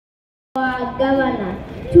our governor.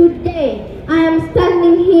 Today, I am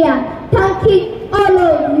standing here thanking all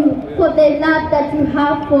of you for the love that you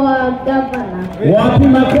have for our governor. Wapi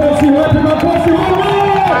makofi, wapi makofi,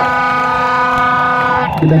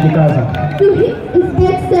 To His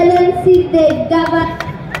Excellency the Governor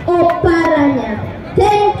Oparanya.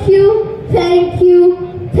 Thank you, thank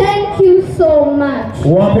you, thank you so much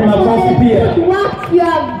Wapi makofi pia. for what you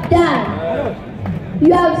have done.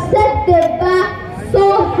 You have set the bar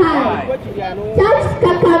so high, touched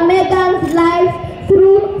Kakamegans' lives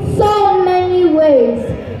through so many ways.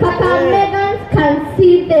 Kakamegans can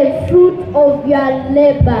see the fruit of your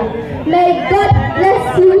labor. May God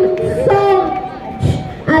bless you so much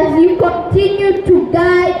as you continue to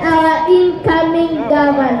guide our incoming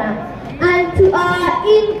governor. And to our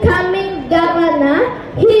incoming governor,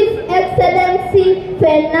 His Excellency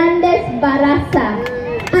Fernandez Barasa,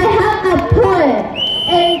 I have a poem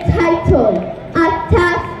entitled "A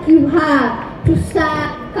Task You Have to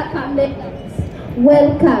Serve Kakamegans."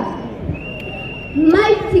 Welcome.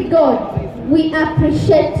 Mighty God, we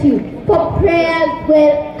appreciate you for prayers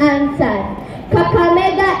well answered.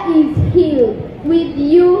 Kakamega is healed with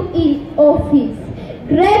you in office.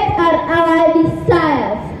 Great are our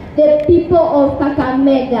desires, the people of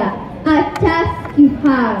Kakamega. A task you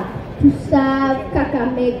have to serve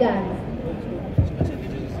Kakamegans.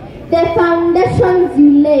 The foundations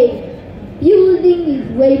you laid, building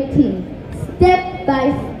is waiting. Step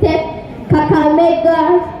by step,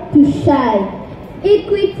 Kakamega to shine.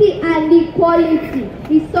 Equity and equality,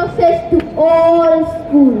 resources to all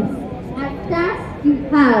schools. A task you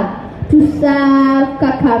have to serve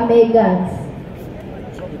Kakamegans.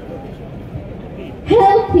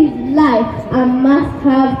 Health is life and must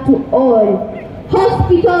have to all.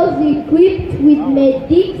 Hospitals equipped with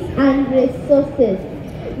medics and resources.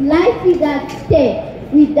 Life is at stake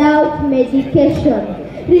without medication.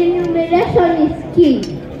 Remuneration is key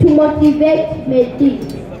to motivate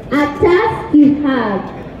medics. A task you have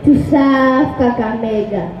to serve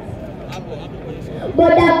Kakamegans.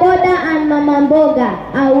 Boda Boda and Mama Mboga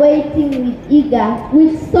are waiting with eager,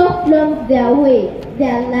 with soft lungs their way,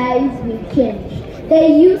 their lives will change. The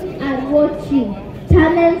youth are watching,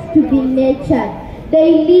 talents to be nurtured.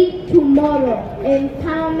 They lead tomorrow,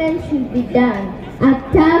 empowerment should be done. A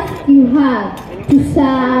task you have to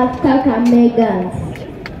serve Kakamegans.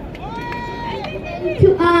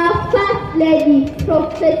 To our First Lady,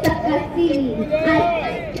 Professor Kasili,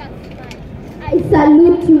 I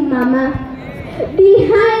salute you, Mama.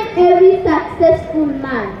 Behind every successful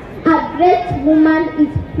man, a great woman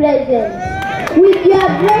is present. With your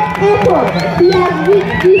great effort, he has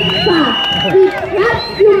reached this far. We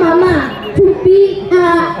trust you, Mama, to be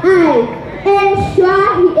our eyes. Ensure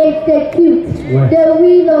he executes the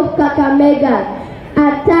will of Kakamega.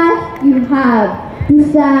 A task you have to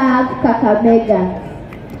serve Kakamega.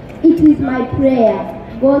 It is my prayer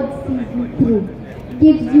God sees you through,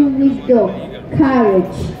 gives you wisdom,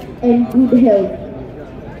 courage, and good health.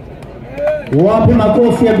 Wapi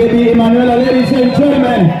makofi ya baby Emanuela, ladies and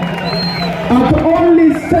gentlemen. After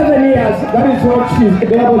only 7 years, that is what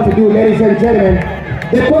she's able to do, ladies and gentlemen.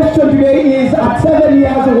 The question today is, at 7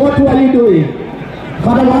 years, what were you doing?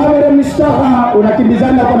 Kada mahabere mishtaha,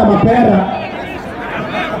 unakimbizana kwa na mapera.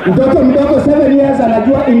 Mtoto mdogo 7 years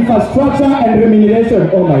anajua infrastructure and remuneration.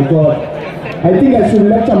 Oh my God. I think I should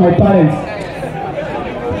lecture my parents.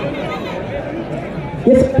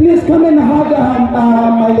 Yes, please come and hug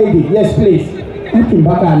my lady. Yes, please.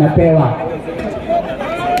 Mpaka anapewa.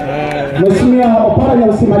 Mheshimiwa Oparanya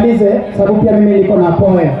usimalize, sababu pia mimi niko na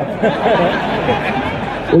poe.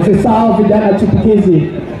 Usisahau vijana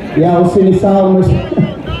chipukizi. Ya usinisahau mheshimiwa.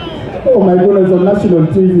 Oh my goodness, on national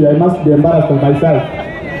TV, I must be embarrassed of myself.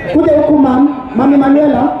 Kuja huku Mami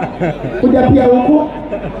Manuela. Kuja pia huku.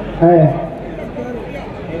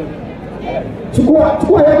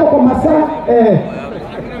 Chukua yako kwa masaa.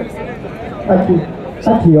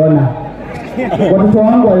 Akiona. Watoto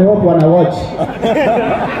wangu I hope wana watch.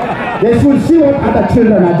 They should see what other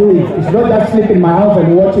children are doing. It's not just sleep in my house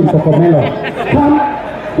and watching Kokomelo. Come,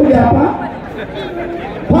 kuja hapa.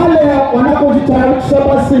 Pale wanapojitayarisha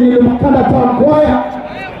basi nilimkanda town choir.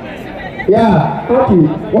 Yeah, okay.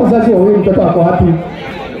 Wazazi wawili mtoto wako wapi?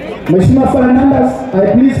 Mheshimiwa Fernandez, I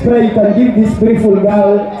please pray you can give this beautiful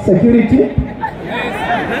girl security.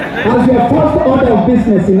 As your first order of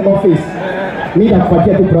business in office, need a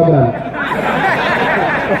budget program.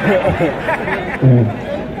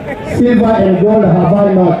 Silver and gold have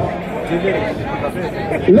I not.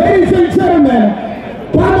 Ladies and gentlemen,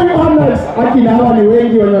 coming honors, akina hawa ni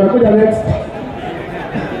wengi wenye wanakuja next.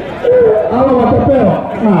 Hawa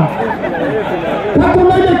watapewa.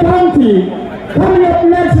 Kakamega County, coming up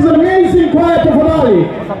next is an amazing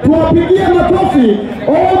Masai. Tuwapigie makofi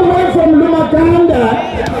all the way from Lumakanda.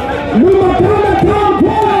 Lumakanda town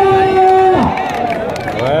power.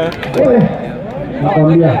 Wewe.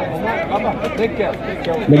 Nakwambia.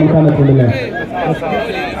 Lumakanda tuendelee.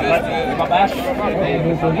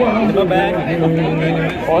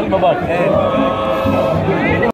 Baba.